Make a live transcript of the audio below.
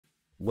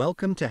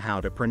Welcome to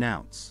How to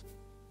Pronounce.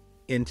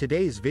 In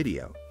today's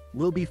video,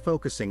 we'll be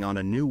focusing on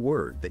a new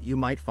word that you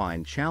might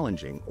find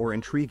challenging or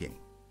intriguing.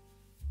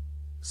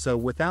 So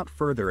without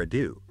further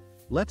ado,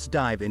 let's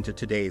dive into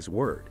today's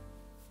word,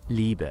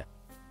 Liebe,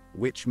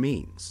 which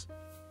means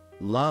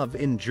love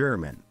in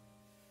German.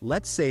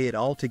 Let's say it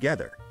all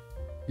together.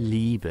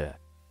 Liebe,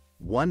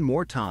 One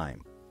more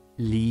time.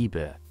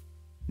 Liebe,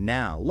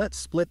 Now let's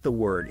split the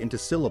word into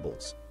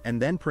syllables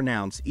and then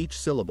pronounce each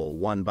syllable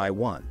one by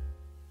one.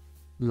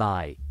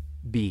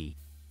 Liebe.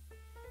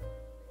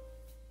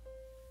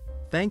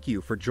 Thank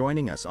you for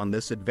joining us on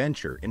this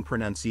adventure in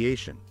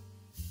pronunciation.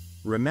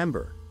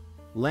 Remember,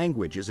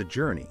 language is a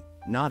journey,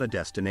 not a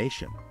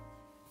destination.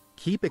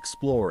 Keep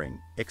exploring,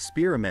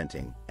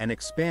 experimenting, and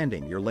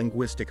expanding your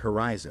linguistic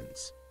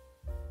horizons.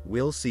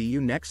 We'll see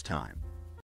you next time.